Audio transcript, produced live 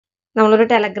നമ്മളൊരു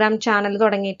Telegram channel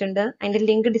തുടങ്ങിയിട്ടുണ്ട്. അതിന്റെ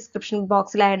ലിങ്ക് ഡിസ്ക്രിപ്ഷൻ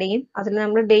ബോക്സിൽ ആഡ് ചെയ്യും. അതിൽ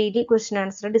നമ്മൾ ഡെയിലി ക്വസ്റ്റ്യൻ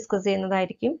ആൻസർ ഡിസ്കസ്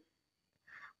ചെയ്യുന്നതായിരിക്കും.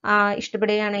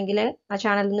 ഇഷ്ടപ്പെടുകയാണെങ്കിൽ ആ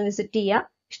ചാനലിൽ ഒന്ന് വിസിറ്റ് ചെയ്യുക.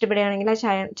 ഇഷ്ടപ്പെടുകയാണെങ്കിൽ ആ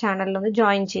ചാനലിൽ ഒന്ന്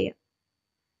ജോയിൻ ചെയ്യുക.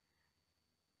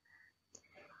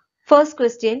 First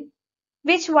question,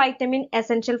 which vitamin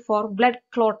essential for blood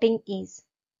clotting is?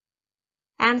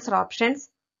 Answer options.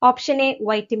 Option A,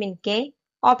 vitamin K.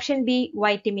 Option B,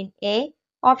 vitamin A.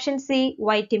 Option C,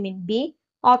 vitamin B.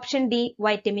 Option D,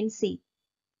 vitamin C.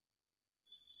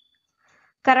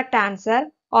 Correct answer,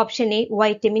 option A,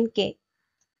 vitamin K.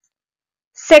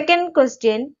 Second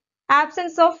question,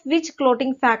 absence of which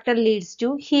clotting factor leads to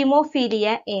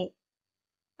hemophilia A?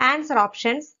 Answer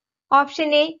options. Option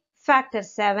A, factor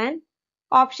 7.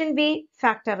 Option B,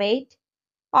 factor 8.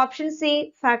 Option C,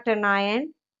 factor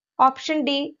 9. Option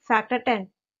D, factor 10.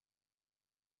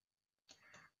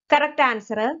 Correct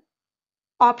answer,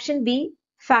 option B,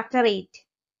 factor 8.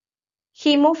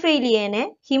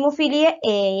 Haemophilia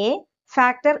എയെ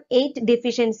factor 8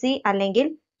 deficiency അല്ലെങ്കിൽ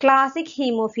classic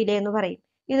haemophilia എന്ന് പറയും.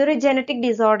 ഇതൊരു genetic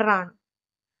disorder ആണ്.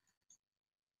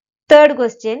 Third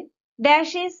question,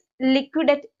 dash is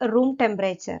liquid at room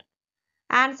temperature.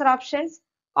 Answer options.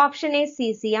 Option A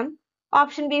caesium,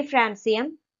 option B francium,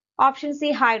 option C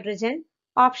hydrogen,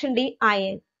 option D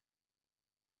iron.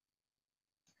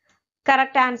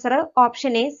 Correct answer,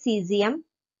 option A, cesium.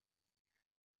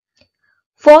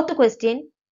 Fourth question,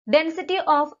 density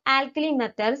of alkali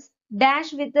metals dash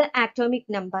with the atomic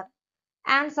number.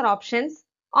 Answer options.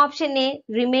 Option A,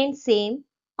 remains same.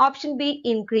 Option B,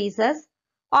 increases.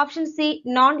 Option C,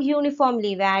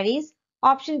 non-uniformly varies.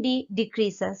 Option D,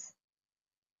 decreases.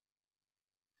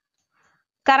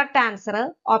 Correct answer,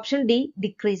 option D,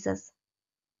 decreases.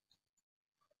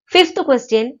 Fifth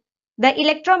question, the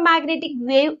electromagnetic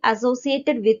wave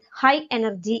associated with high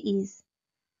energy is.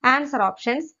 Answer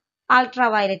options.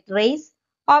 Ultraviolet rays.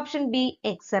 Option B,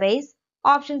 X-rays.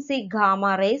 Option C, gamma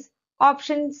rays.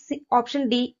 Option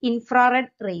D, infrared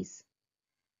rays.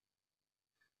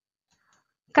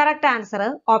 Correct answer,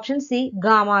 option C,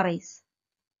 gamma rays.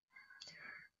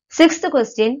 Sixth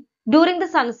question, during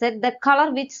the sunset, the color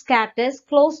which scatters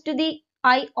close to the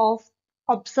eye of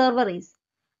observer is.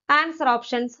 Answer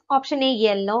options. Option A,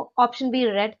 yellow. Option B,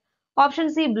 red. Option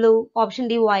C, blue. Option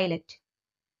D, violet.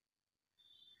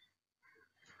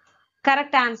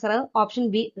 Correct answer, option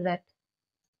B, red.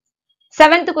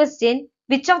 Seventh question,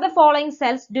 which of the following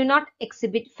cells do not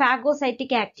exhibit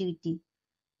phagocytic activity?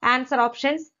 Answer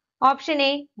options. Option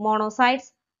A, monocytes.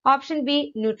 Option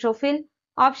B, neutrophil.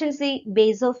 Option C,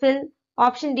 basophil.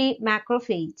 Option D,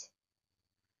 macrophage.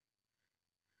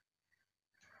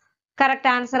 Correct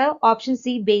answer, option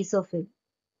C, basophil.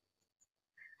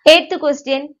 Eighth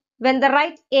question, when the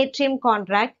right atrium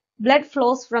contracts, blood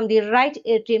flows from the right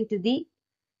atrium to the.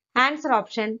 Answer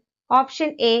option. Option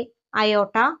A,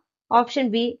 aorta. Option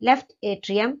B, left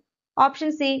atrium. Option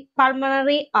C,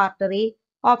 pulmonary artery.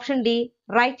 Option D,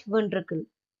 right ventricle.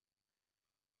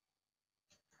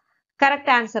 Correct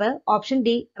answer, option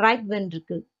D, right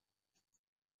ventricle.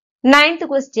 Ninth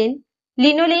question,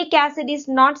 linoleic acid is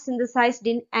not synthesized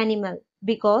in animal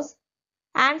because.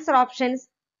 Answer options.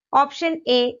 Option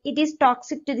A, it is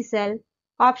toxic to the cell.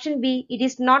 Option B, it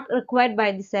is not required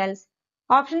by the cells.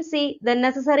 Option C, the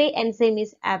necessary enzyme is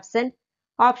absent.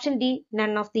 Option D,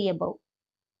 none of the above.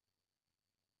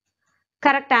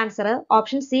 Correct answer,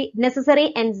 option C, necessary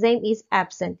enzyme is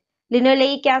absent.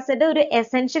 Linoleic acid ഒരു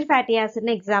essential fatty acid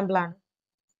example ആണ്.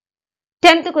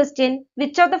 10th question,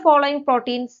 which of the following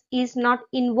proteins is not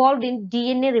involved in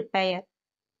DNA repair?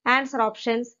 Answer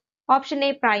options. Option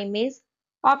A, primase.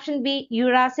 Option B,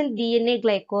 uracil DNA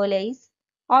glycolase.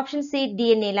 Option C,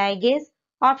 DNA ligase.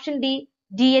 Option D,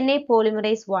 DNA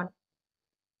polymerase 1.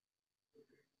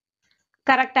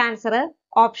 Correct answer,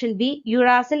 option B,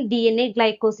 uracil DNA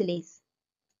glycosylase.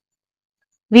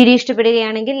 Video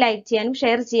ഇഷ്ടപ്പെടുകയാണെങ്കിൽ like ചെയ്യാനും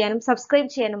share ചെയ്യാനും subscribe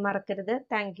ചെയ്യാനും മറക്കരുത്.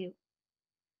 Thank you.